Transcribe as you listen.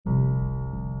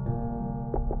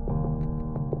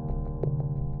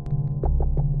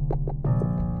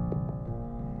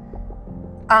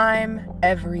I'm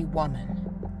every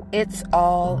woman. It's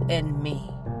all in me.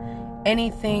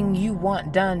 Anything you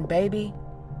want done, baby,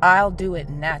 I'll do it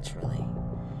naturally.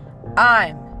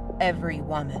 I'm every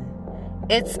woman.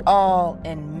 It's all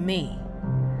in me.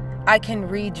 I can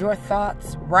read your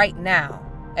thoughts right now,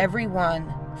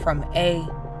 everyone from A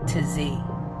to Z.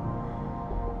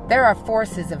 There are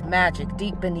forces of magic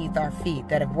deep beneath our feet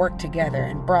that have worked together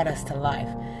and brought us to life.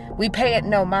 We pay it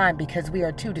no mind because we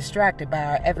are too distracted by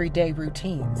our everyday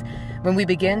routines. When we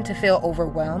begin to feel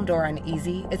overwhelmed or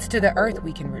uneasy, it's to the earth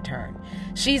we can return.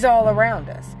 She's all around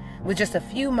us. With just a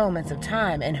few moments of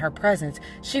time in her presence,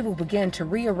 she will begin to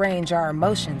rearrange our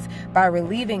emotions by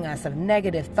relieving us of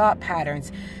negative thought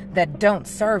patterns that don't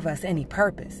serve us any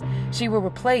purpose. She will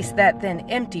replace that then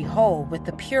empty hole with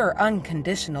the pure,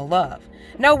 unconditional love.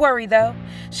 No worry, though.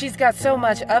 She's got so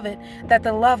much of it that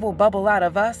the love will bubble out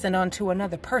of us and onto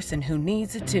another person who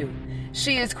needs it too.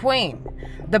 She is Queen,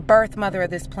 the birth mother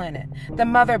of this planet, the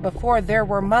mother before there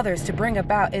were mothers to bring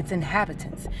about its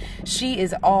inhabitants. She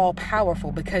is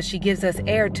all-powerful because she gives us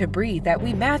air to breathe that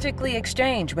we magically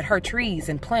exchange with her trees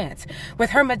and plants. With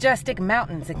her majestic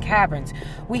mountains and caverns,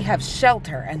 we have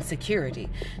shelter and security.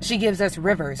 She gives us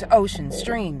rivers, oceans,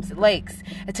 streams, lakes,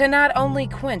 to not only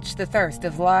quench the thirst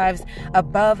of lives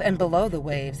above and below the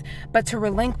waves, but to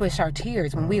relinquish our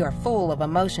tears when we are full of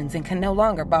emotions and can no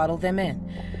longer bottle them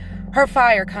in. Her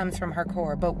fire comes from her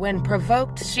core, but when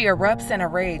provoked, she erupts in a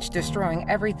rage, destroying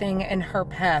everything in her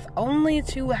path, only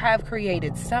to have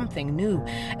created something new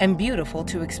and beautiful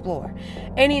to explore.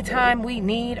 Anytime we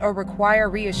need or require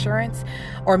reassurance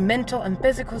or mental and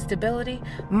physical stability,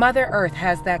 Mother Earth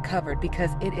has that covered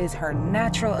because it is her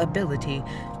natural ability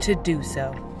to do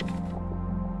so.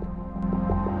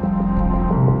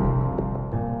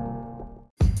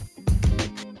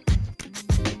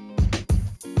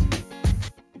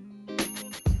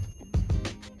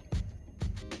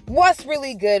 What's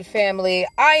really good, family?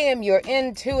 I am your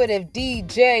intuitive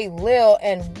DJ Lil,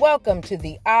 and welcome to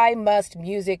the I Must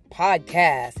Music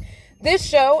podcast. This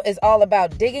show is all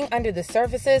about digging under the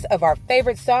surfaces of our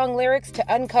favorite song lyrics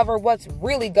to uncover what's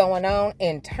really going on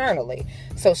internally.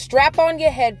 So strap on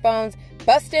your headphones,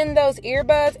 bust in those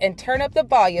earbuds, and turn up the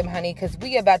volume, honey, because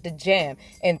we about to jam.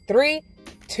 In 3,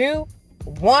 2,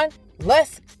 1,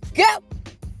 let's go!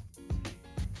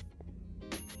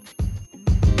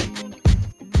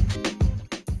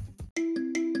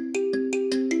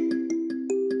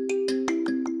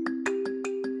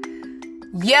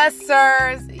 Yes,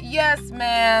 sirs. Yes,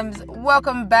 ma'ams.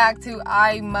 Welcome back to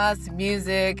I Must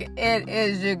Music. It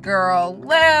is your girl,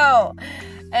 Lil.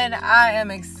 And I am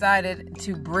excited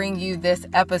to bring you this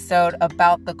episode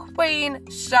about the Queen,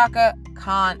 Chaka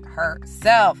Khan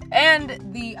herself,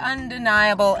 and the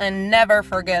undeniable and never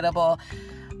forgettable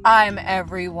I'm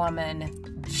Every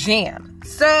Woman jam.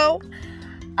 So,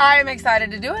 I'm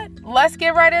excited to do it. Let's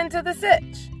get right into the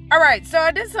sitch. All right, so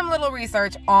I did some little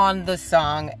research on the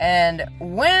song, and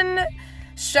when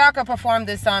Chaka performed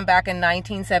this song back in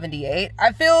 1978,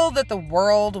 I feel that the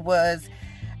world was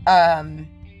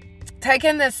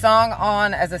taking this song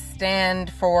on as a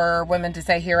stand for women to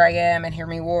say, "Here I am" and "Hear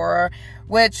me roar,"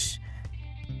 which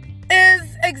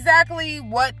is exactly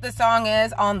what the song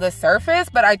is on the surface,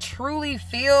 but I truly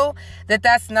feel that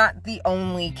that's not the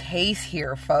only case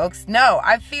here, folks. No,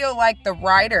 I feel like the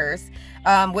writers,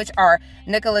 which are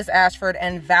Nicholas Ashford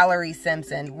and Valerie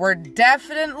Simpson, were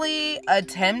definitely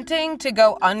attempting to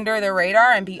go under the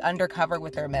radar and be undercover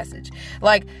with their message.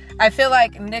 Like, I feel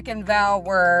like Nick and Val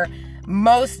were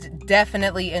most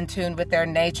definitely in tune with their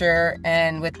nature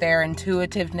and with their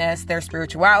intuitiveness, their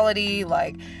spirituality.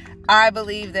 Like, I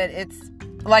believe that it's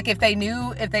like if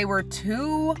they were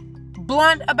too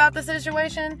blunt about the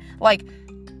situation, like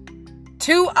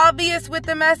too obvious with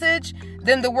the message,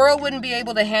 then the world wouldn't be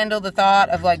able to handle the thought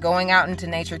of like going out into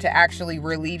nature to actually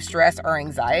relieve stress or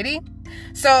anxiety.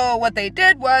 So what they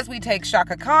did was we take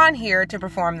Chaka Khan here to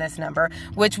perform this number,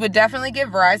 which would definitely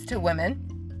give rise to women,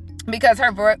 because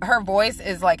her voice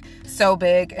is like so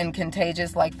big and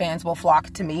contagious, like fans will flock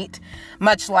to meet,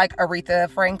 much like Aretha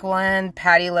Franklin,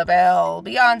 Patti LaBelle,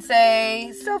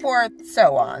 Beyonce, so forth,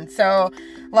 so on. So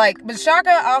like, but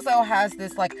Chaka also has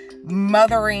this like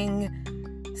mothering,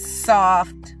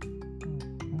 soft,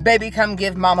 baby come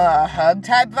give mama a hug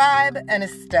type vibe and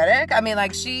aesthetic. I mean,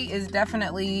 like, she is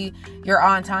definitely your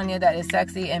Aunt Tanya that is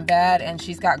sexy and bad, and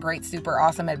she's got great, super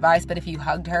awesome advice, but if you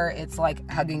hugged her, it's like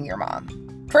hugging your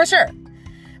mom. For sure.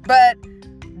 But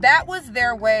that was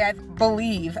their way, I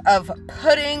believe, of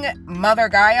putting Mother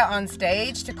Gaia on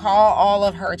stage to call all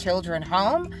of her children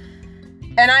home.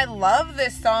 And I love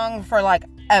this song for like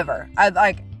ever.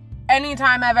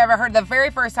 anytime I've ever heard, the very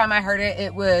first time I heard it,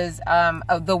 it was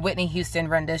of the Whitney Houston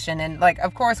rendition. And like,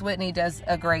 of course, Whitney does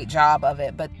a great job of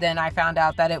it. But then I found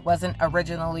out that it wasn't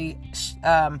originally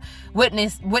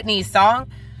Whitney's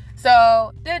song.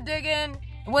 So did dig in,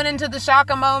 went into the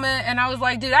Shaka moment, and I was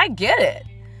like, dude, I get it.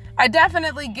 I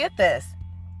definitely get this.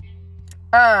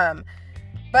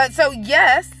 But so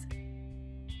yes,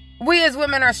 we as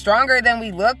women are stronger than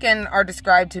we look and are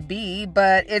described to be,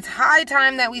 but it's high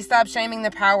time that we stop shaming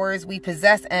the powers we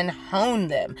possess and hone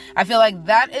them. I feel like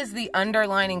that is the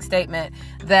underlining statement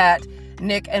that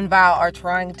Nick and Val are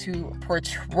trying to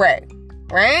portray,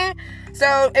 right?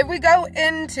 So if we go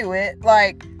into it,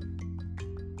 like,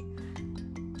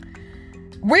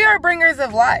 we are bringers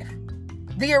of life,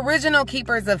 the original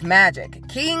keepers of magic.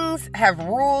 Kings have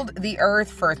ruled the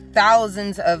earth for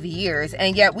thousands of years,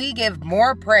 and yet we give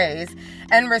more praise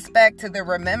and respect to the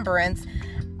remembrance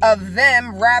of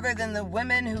them rather than the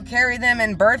women who carry them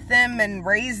and birth them and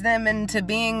raise them into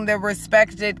being the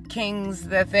respected kings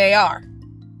that they are.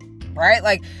 Right?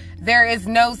 Like, there is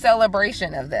no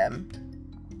celebration of them.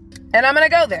 And I'm going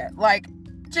to go there. Like,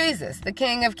 Jesus, the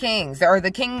King of Kings, or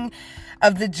the King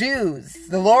of the Jews,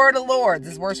 the Lord of Lords,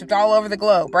 is worshipped all over the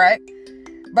globe, right?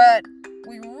 But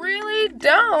we really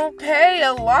don't pay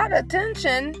a lot of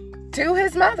attention to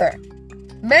his mother,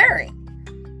 Mary.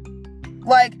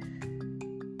 Like,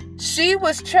 she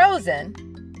was chosen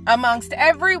amongst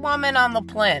every woman on the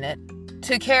planet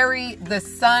to carry the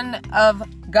Son of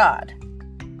God,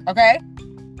 okay?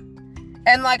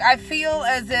 And like, I feel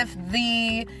as if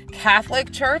the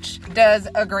Catholic Church does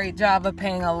a great job of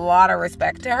paying a lot of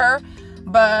respect to her.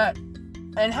 But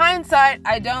in hindsight,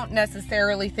 I don't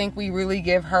necessarily think we really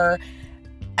give her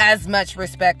as much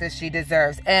respect as she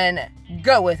deserves. And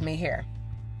go with me here.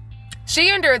 She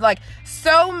endured like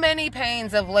so many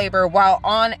pains of labor while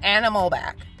on animal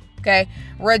back. Okay?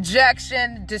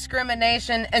 Rejection,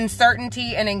 discrimination,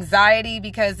 uncertainty, and anxiety.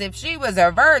 Because if she was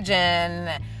a virgin,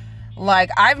 like,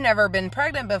 I've never been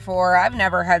pregnant before. I've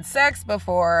never had sex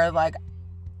before. Like,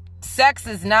 sex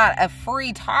is not a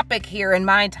free topic here in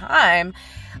my time.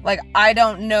 Like, I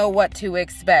don't know what to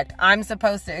expect. I'm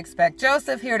supposed to expect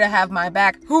Joseph here to have my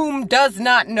back, whom does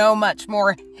not know much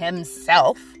more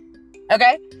himself.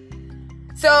 Okay?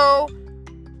 So,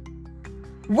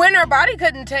 when her body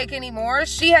couldn't take anymore,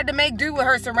 she had to make do with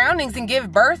her surroundings and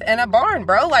give birth in a barn,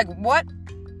 bro. Like, what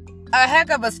a heck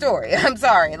of a story. I'm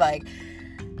sorry. Like,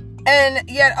 and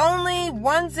yet only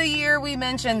once a year we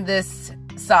mention this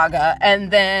saga, and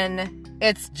then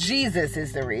it's Jesus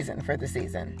is the reason for the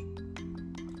season.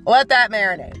 Let that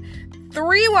marinate.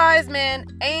 3 wise men,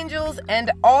 angels, and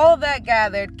all that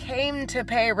gathered came to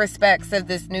pay respects of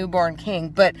this newborn king.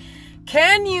 But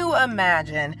can you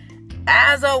imagine,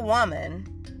 as a woman,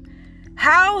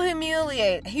 how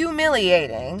humiliating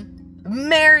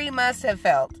Mary must have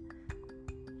felt,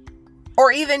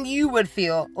 or even you would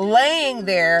feel, laying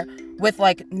there with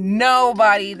like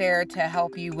nobody there to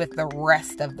help you with the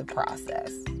rest of the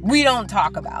process? We don't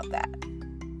talk about that.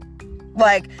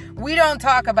 Like, we don't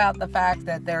talk about the fact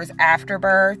that there's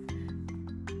afterbirth,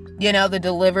 you know, the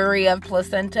delivery of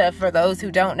placenta, for those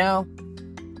who don't know.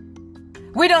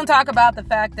 We don't talk about the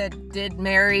fact that, did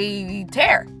Mary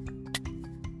tear?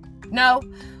 No,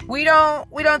 we don't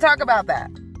talk about that.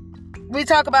 We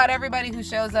talk about everybody who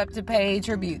shows up to pay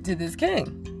tribute to this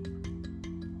king.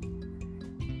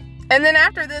 And then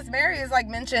after this, Mary is like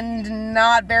mentioned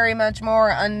not very much more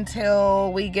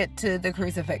until we get to the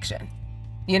crucifixion.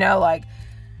 You know, like,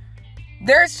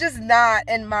 there's just not,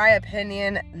 in my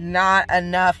opinion, not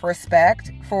enough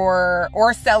respect for,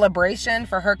 or celebration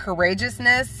for her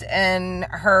courageousness and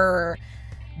her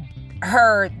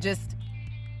just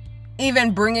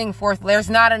even bringing forth. There's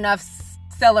not enough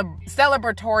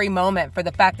celebratory moment for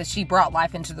the fact that she brought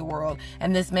life into the world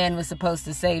and this man was supposed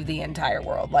to save the entire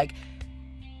world. Like,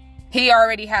 he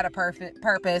already had a perfect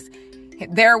purpose.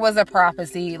 There was a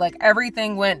prophecy. Like,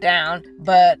 everything went down,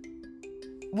 but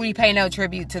we pay no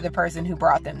tribute to the person who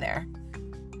brought them there.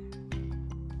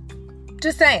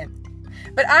 Just saying.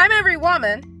 But I'm Every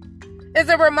Woman is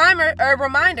a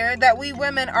reminder that we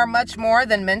women are much more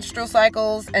than menstrual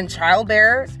cycles and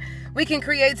childbearers. We can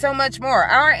create so much more.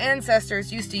 Our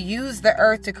ancestors used to use the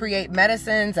earth to create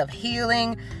medicines of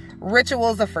healing,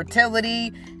 rituals of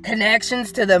fertility,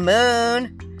 connections to the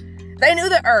moon. They knew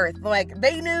the earth. Like,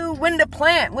 they knew when to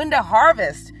plant, when to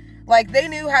harvest. Like, they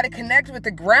knew how to connect with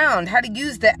the ground, how to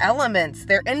use the elements,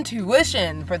 their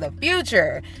intuition for the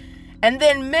future. And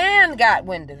then man got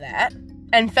wind of that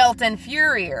and felt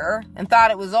inferior and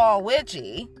thought it was all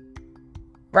witchy,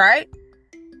 right?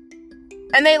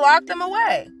 And they locked them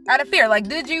away out of fear. Like,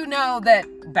 did you know that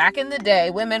back in the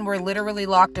day, women were literally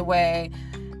locked away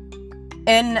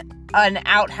in an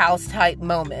outhouse type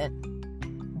moment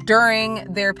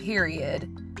during their period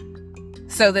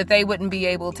so that they wouldn't be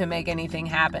able to make anything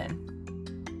happen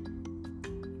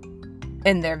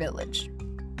in their village.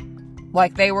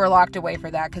 Like, they were locked away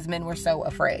for that because men were so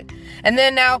afraid. And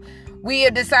then now we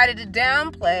have decided to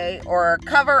downplay or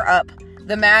cover up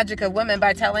the magic of women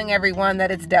by telling everyone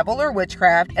that it's devil or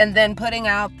witchcraft, and then putting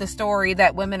out the story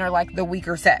that women are like the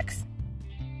weaker sex.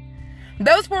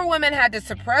 Those poor women had to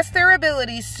suppress their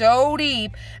ability so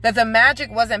deep that the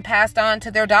magic wasn't passed on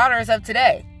to their daughters of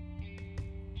today.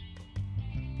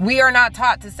 We are not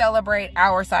taught to celebrate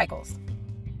our cycles.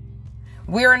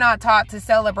 We are not taught to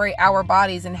celebrate our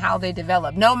bodies and how they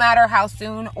develop, no matter how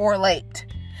soon or late.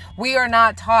 We are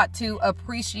not taught to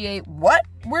appreciate what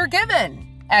we're given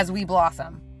as we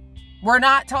blossom. We're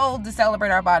not told to celebrate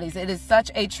our bodies. It is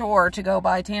such a chore to go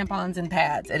buy tampons and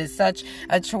pads. It is such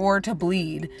a chore to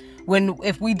bleed.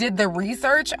 If we did the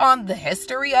research on the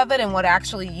history of it and what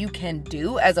actually you can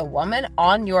do as a woman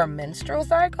on your menstrual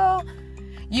cycle,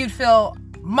 you'd feel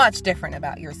much different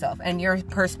about yourself, and your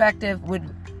perspective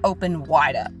would open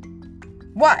wide up.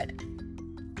 Wide.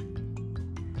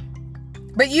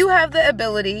 But you have the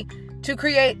ability to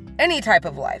create any type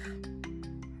of life.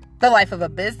 The life of a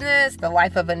business, the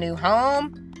life of a new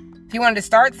home. If you wanted to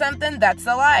start something, that's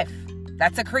a life.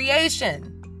 That's a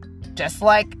creation. Just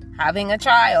like having a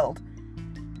child.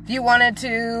 If you wanted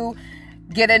to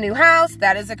get a new house,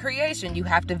 that is a creation. You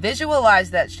have to visualize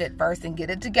that shit first and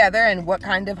get it together, and what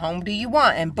kind of home do you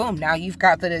want? And boom, now you've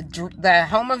got the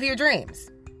home of your dreams.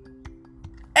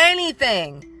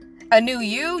 Anything. A new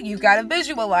you've got to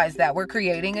visualize that. We're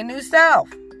creating a new self.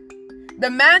 The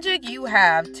magic you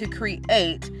have to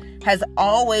create has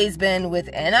always been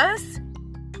within us.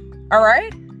 All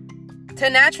right? To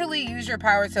naturally use your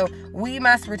power, so we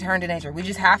must return to nature. We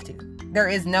just have to. There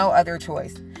is no other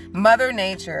choice. Mother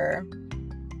Nature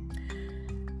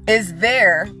is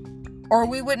there, or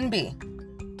we wouldn't be.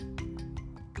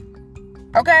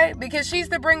 Okay? Because she's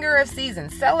the bringer of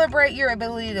seasons. Celebrate your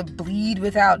ability to bleed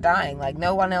without dying. Like,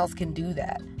 no one else can do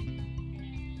that.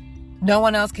 No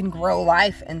one else can grow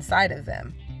life inside of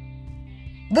them.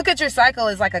 Look at your cycle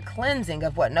as like a cleansing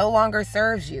of what no longer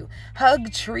serves you.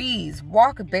 Hug trees,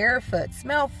 walk barefoot,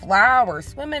 smell flowers,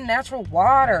 swim in natural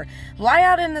water, lie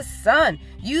out in the sun.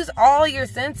 Use all your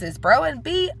senses, bro, and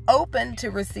be open to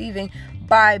receiving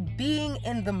by being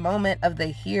in the moment of the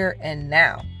here and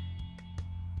now.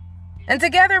 And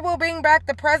together we'll bring back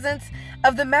the presence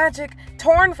of the magic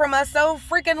torn from us so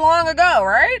freaking long ago,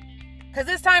 right? Because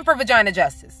it's time for vagina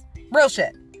justice. Real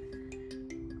shit.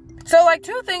 So, like,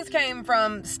 two things came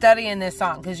from studying this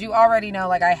song, because you already know,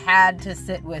 like, I had to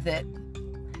sit with it.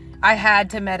 I had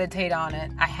to meditate on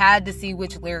it. I had to see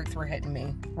which lyrics were hitting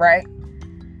me, right?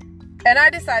 And I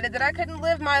decided that I couldn't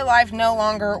live my life no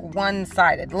longer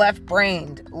one-sided,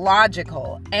 left-brained,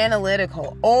 logical,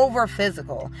 analytical,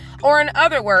 over-physical, or in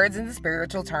other words, in the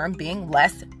spiritual term, being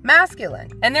less masculine.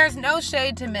 And there's no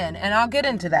shade to men, and I'll get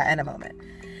into that in a moment.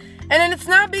 And it's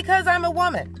not because I'm a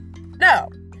woman. No.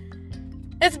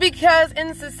 It's because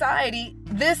in society,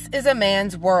 this is a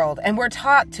man's world, and we're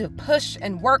taught to push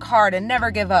and work hard and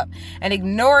never give up and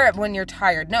ignore it when you're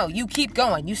tired. No, you keep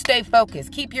going. You stay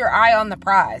focused. Keep your eye on the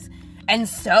prize, and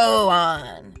so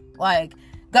on. Like,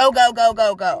 go, go, go,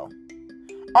 go, go.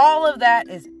 All of that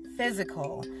is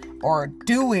physical or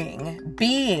doing,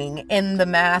 being in the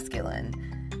masculine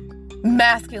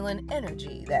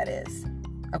energy, that is.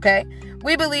 Okay?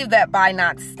 We believe that by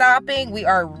not stopping, we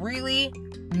are really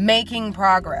making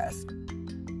progress,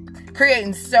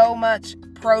 creating so much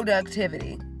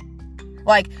productivity.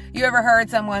 Like, you ever heard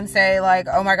someone say, like,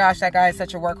 oh my gosh, that guy is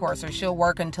such a workhorse, or she'll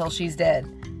work until she's dead,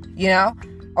 you know?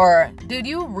 Or, dude,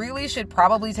 you really should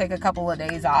probably take a couple of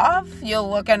days off. You're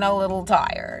looking a little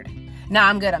tired. Nah,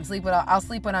 I'm good. I'll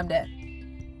sleep when I'm dead.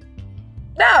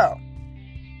 No.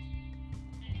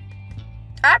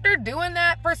 After doing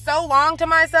that for so long to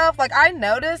myself, like, I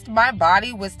noticed my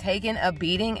body was taking a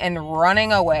beating and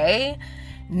running away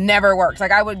never works.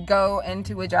 Like, I would go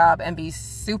into a job and be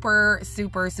super,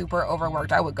 super, super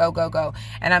overworked. I would go.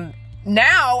 And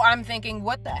I'm thinking,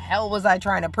 what the hell was I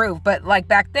trying to prove? But, like,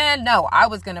 back then, no, I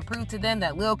was going to prove to them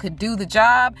that Lil could do the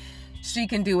job. She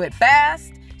can do it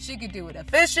fast. She could do it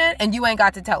efficient. And you ain't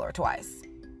got to tell her twice.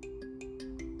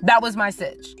 That was my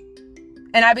sitch.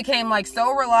 And I became, like,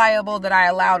 so reliable that I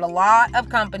allowed a lot of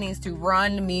companies to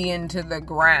run me into the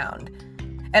ground.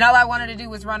 And all I wanted to do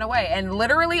was run away. And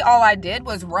literally all I did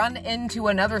was run into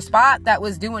another spot that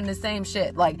was doing the same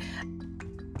shit. Like,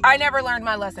 I never learned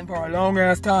my lesson for a long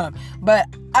ass time. But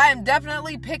I am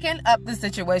definitely picking up the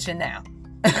situation now.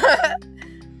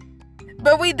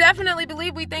 But we definitely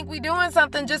believe we think we're doing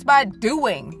something just by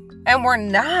doing. And we're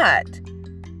not.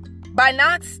 By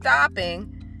not stopping,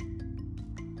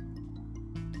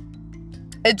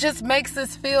 it just makes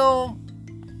us feel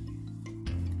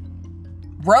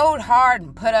rode hard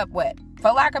and put up wet,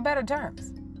 for lack of better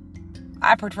terms.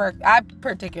 I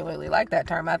particularly like that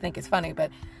term. I think it's funny,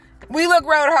 but we look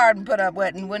rode hard and put up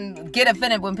wet, and get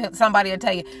offended when somebody will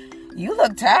tell you, you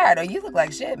look tired, or you look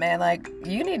like shit, man. Like,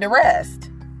 you need to rest.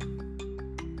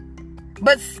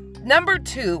 But number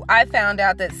 2, I found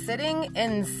out that sitting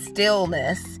in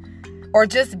stillness or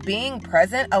just being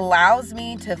present allows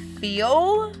me to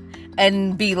feel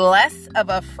and be less of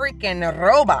a freaking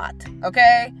robot,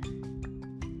 okay?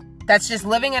 That's just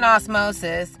living in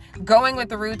osmosis, going with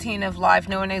the routine of life,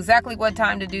 knowing exactly what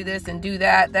time to do this and do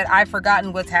that I've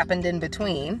forgotten what's happened in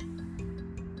between.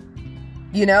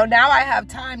 You know, now I have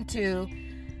time to,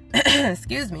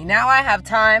 now I have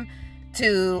time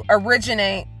to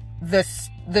originate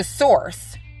the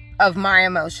source of my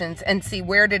emotions and see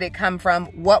where did it come from,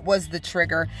 what was the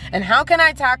trigger, and how can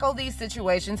I tackle these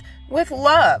situations with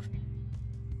love.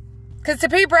 Because to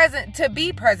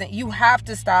be present, you have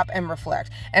to stop and reflect.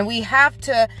 And we have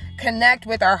to connect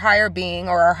with our higher being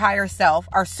or our higher self,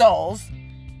 our souls,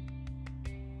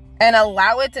 and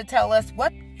allow it to tell us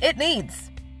what it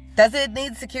needs. Does it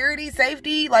need security,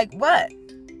 safety? Like what?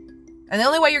 And the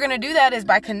only way you're going to do that is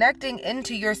by connecting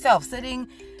into yourself, sitting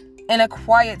in a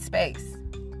quiet space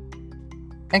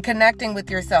and connecting with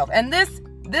yourself. And this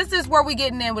is where we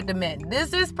getting in with the men.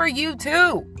 This is for you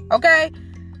too, okay?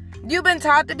 You've been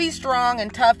taught to be strong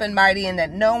and tough and mighty and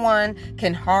that no one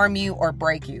can harm you or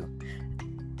break you.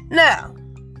 No.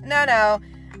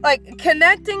 Like,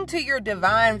 connecting to your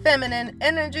divine feminine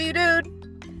energy, dude,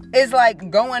 is like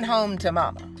going home to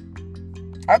mama.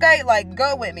 Okay? Like,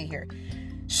 go with me here.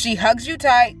 She hugs you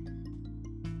tight,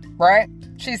 right?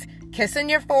 She's kissing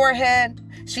your forehead.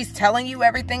 She's telling you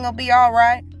everything will be all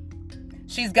right.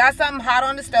 She's got something hot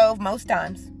on the stove most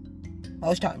times,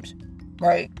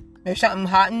 right? There's something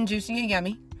hot and juicy and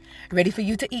yummy, ready for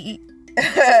you to eat.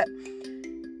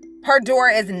 Her door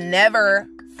is never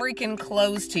freaking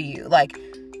closed to you. Like,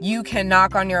 you can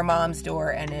knock on your mom's door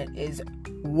and it is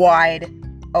wide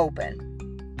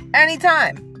open.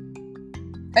 Anytime.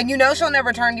 And you know she'll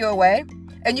never turn you away.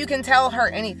 And you can tell her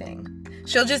anything.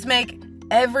 She'll just make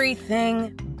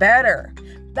everything better.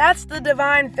 That's the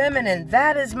divine feminine.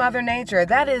 That is Mother Nature.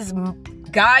 That is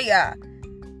Gaia.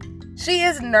 She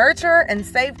is nurture and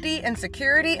safety and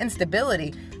security and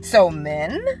stability. So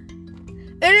men,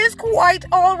 it is quite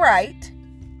all right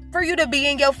for you to be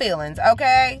in your feelings,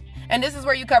 okay? And this is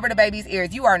where you cover the baby's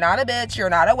ears. You are not a bitch.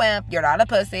 You're not a wimp. You're not a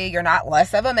pussy. You're not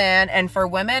less of a man. And for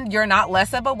women, you're not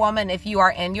less of a woman if you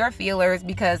are in your feelers,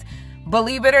 because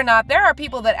believe it or not, there are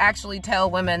people that actually tell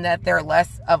women that they're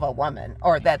less of a woman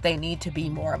or that they need to be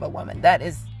more of a woman. That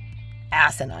is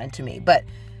asinine to me. But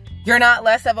you're not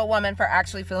less of a woman for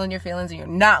actually feeling your feelings, and you're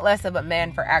not less of a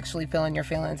man for actually feeling your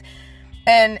feelings.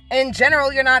 And in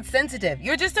general, you're not sensitive.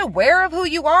 You're just aware of who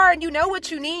you are, and you know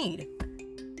what you need.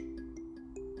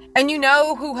 And you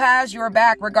know who has your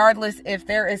back, regardless if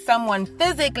there is someone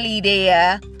physically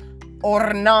there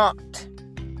or not.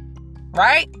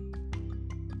 Right?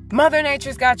 Mother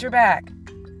Nature's got your back.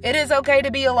 It is okay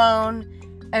to be alone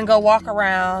and go walk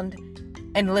around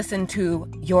and listen to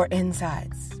your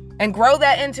insides and grow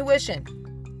that intuition.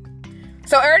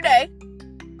 So every day,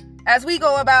 as we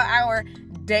go about our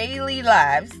daily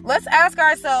lives, let's ask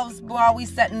ourselves while we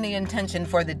setting the intention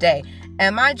for the day,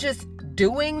 am I just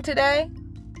doing today?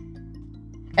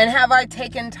 And have I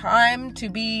taken time to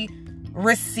be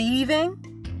receiving?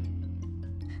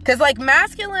 Because like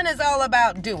masculine is all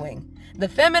about doing. The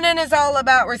feminine is all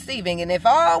about receiving. And if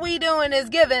all we doing is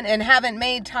giving and haven't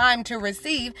made time to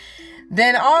receive,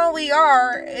 then all we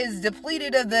are is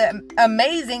depleted of the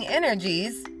amazing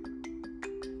energies.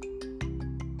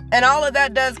 And all of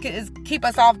that does is keep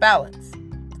us off balance.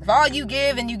 If all you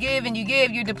give and you give and you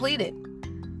give, you're depleted.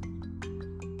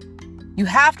 You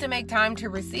have to make time to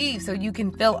receive so you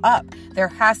can fill up. There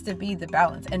has to be the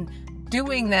balance. And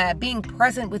doing that, being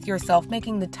present with yourself,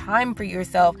 making the time for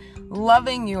yourself,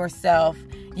 loving yourself,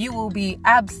 you will be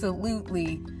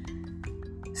absolutely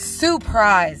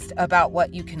surprised about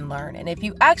what you can learn. And if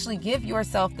you actually give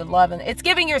yourself the love, and it's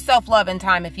giving yourself love and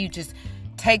time if you just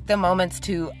take the moments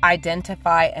to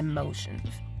identify emotions.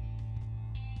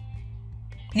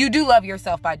 You do love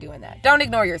yourself by doing that. Don't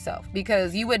ignore yourself,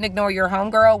 because you wouldn't ignore your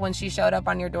homegirl when she showed up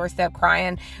on your doorstep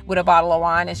crying with a bottle of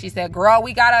wine and she said, girl,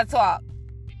 we gotta talk.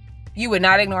 You would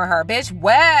not ignore her. Bitch,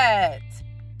 what?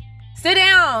 Sit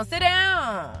down.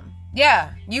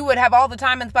 Yeah, you would have all the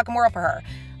time in the fucking world for her.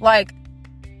 Like,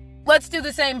 let's do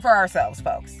the same for ourselves,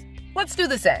 folks. Let's do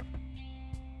the same.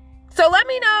 So let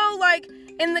me know, like,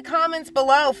 in the comments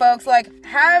below, folks, like,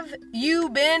 have you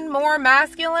been more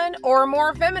masculine or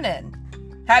more feminine?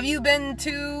 Have you been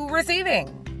too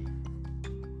receiving?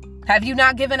 Have you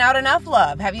not given out enough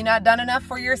love? Have you not done enough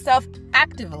for yourself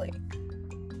actively?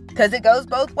 Because it goes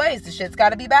both ways. The shit's got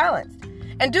to be balanced.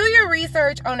 And do your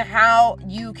research on how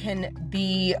you can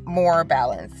be more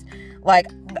balanced. Like,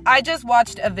 I just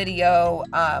watched a video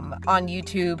on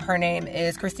YouTube. Her name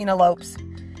is Christina Lopes.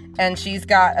 And she's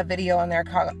got a video on there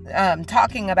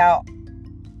talking about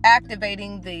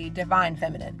activating the divine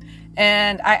feminine.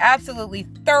 And I absolutely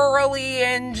thoroughly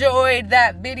enjoyed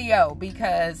that video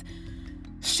because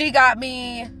she got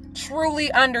me truly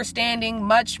understanding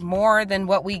much more than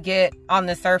what we get on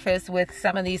the surface with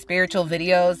some of these spiritual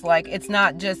videos. Like, it's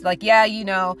not just like, yeah, you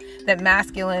know, that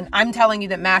masculine, I'm telling you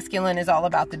that masculine is all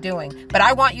about the doing, but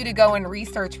I want you to go and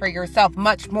research for yourself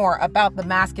much more about the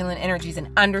masculine energies and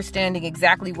understanding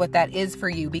exactly what that is for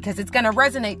you, because it's going to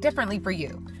resonate differently for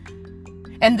you.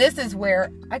 And this is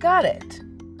where I got it.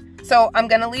 So I'm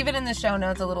going to leave it in the show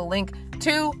notes, a little link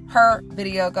to her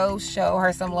video. Go show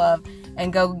her some love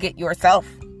and go get yourself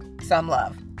some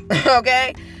love.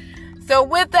 Okay? So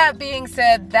with that being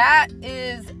said, that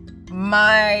is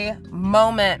my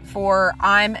moment for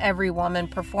I'm Every Woman,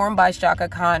 performed by Chaka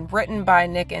Khan, written by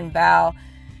Nick and Val.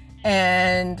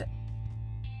 And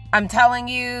I'm telling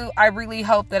you, I really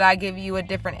hope that I give you a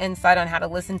different insight on how to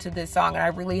listen to this song. And I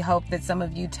really hope that some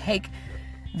of you take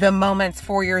the moments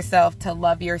for yourself to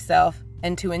love yourself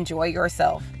and to enjoy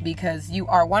yourself, because you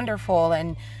are wonderful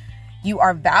and you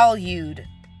are valued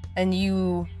and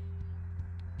you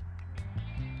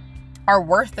are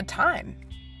worth the time.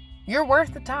 You're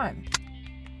worth the time.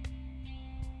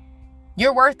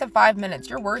 You're worth the 5 minutes.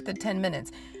 You're worth the 10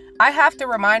 minutes. I have to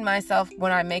remind myself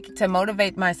when I to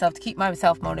motivate myself, to keep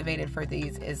myself motivated for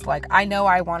these, is like, I know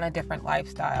I want a different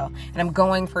lifestyle and I'm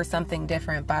going for something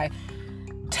different by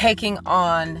taking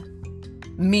on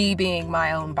me being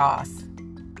my own boss.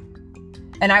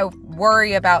 And I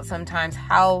worry about sometimes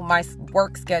how my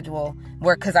work schedule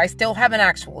because I still have an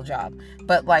actual job,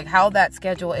 but like how that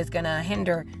schedule is going to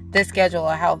hinder this schedule,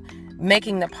 or how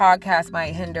making the podcast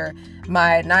might hinder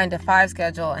my 9-to-5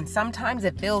 schedule. And sometimes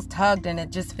it feels tugged and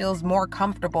it just feels more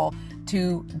comfortable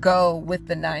to go with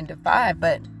the 9-to-5,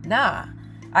 but nah,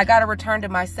 I got to return to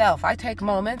myself. I take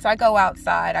moments, I go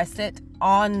outside, I sit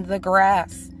on the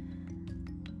grass,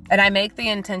 and I make the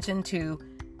intention to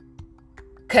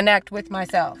connect with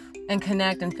myself and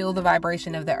connect and feel the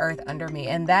vibration of the earth under me.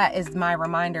 And that is my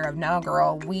reminder of, now,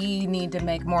 girl, we need to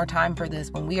make more time for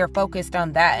this. When we are focused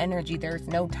on that energy, there's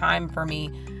no time for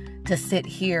me to sit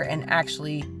here and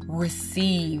actually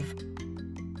receive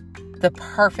the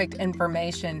perfect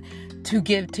information to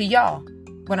give to y'all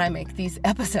when I make these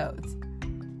episodes.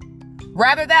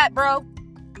 Rather that, bro.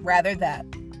 Rather that.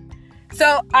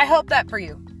 So I hope that for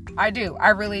you. I do. I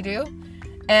really do.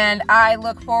 And I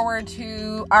look forward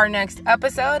to our next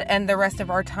episode and the rest of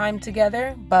our time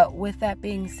together. But with that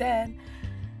being said,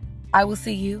 I will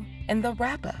see you in the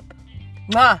wrap-up.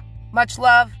 Mwah! Much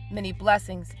love, many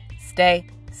blessings. Stay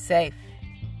safe.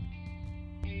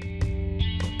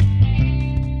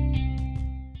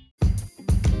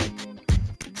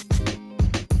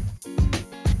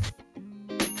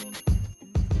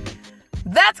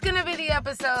 That's going to be the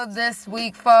episode this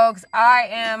week, folks. I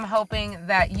am hoping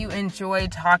that you enjoyed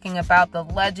talking about the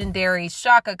legendary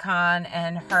Chaka Khan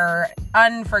and her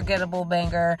unforgettable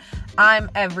banger, I'm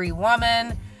Every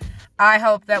Woman. I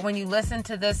hope that when you listen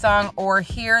to this song or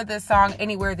hear this song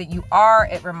anywhere that you are,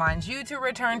 it reminds you to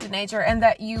return to nature and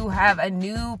that you have a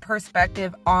new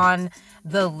perspective on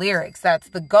the lyrics. That's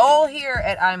the goal here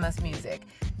at I Must Music.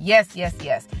 Yes, yes,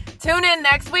 yes. Tune in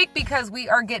next week because we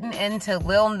are getting into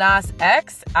Lil Nas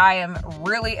X. I am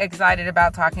really excited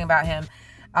about talking about him.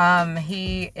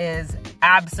 He is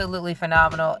absolutely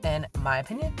phenomenal in my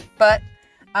opinion. But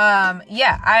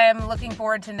yeah, I am looking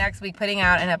forward to next week putting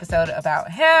out an episode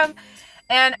about him.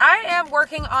 And I am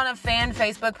working on a fan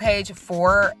Facebook page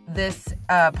for this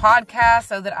podcast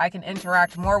so that I can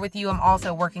interact more with you. I'm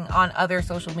also working on other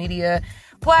social media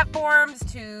platforms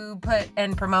to put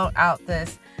and promote out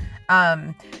this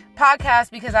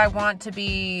podcast because I want to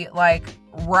be like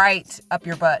right up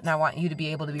your butt and I want you to be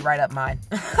able to be right up mine.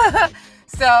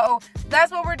 So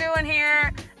that's what we're doing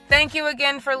here. Thank you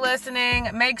again for listening.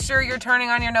 Make sure you're turning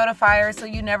on your notifiers so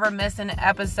you never miss an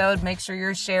episode. Make sure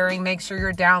you're sharing. Make sure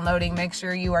you're downloading. Make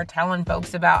sure you are telling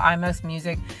folks about I Must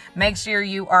Music. Make sure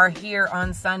you are here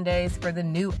on Sundays for the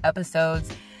new episodes.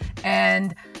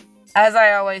 And As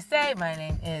I always say, my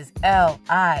name is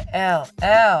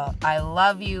Lill. I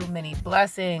love you, many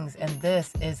blessings, and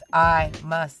this is I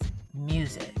Must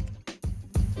Music.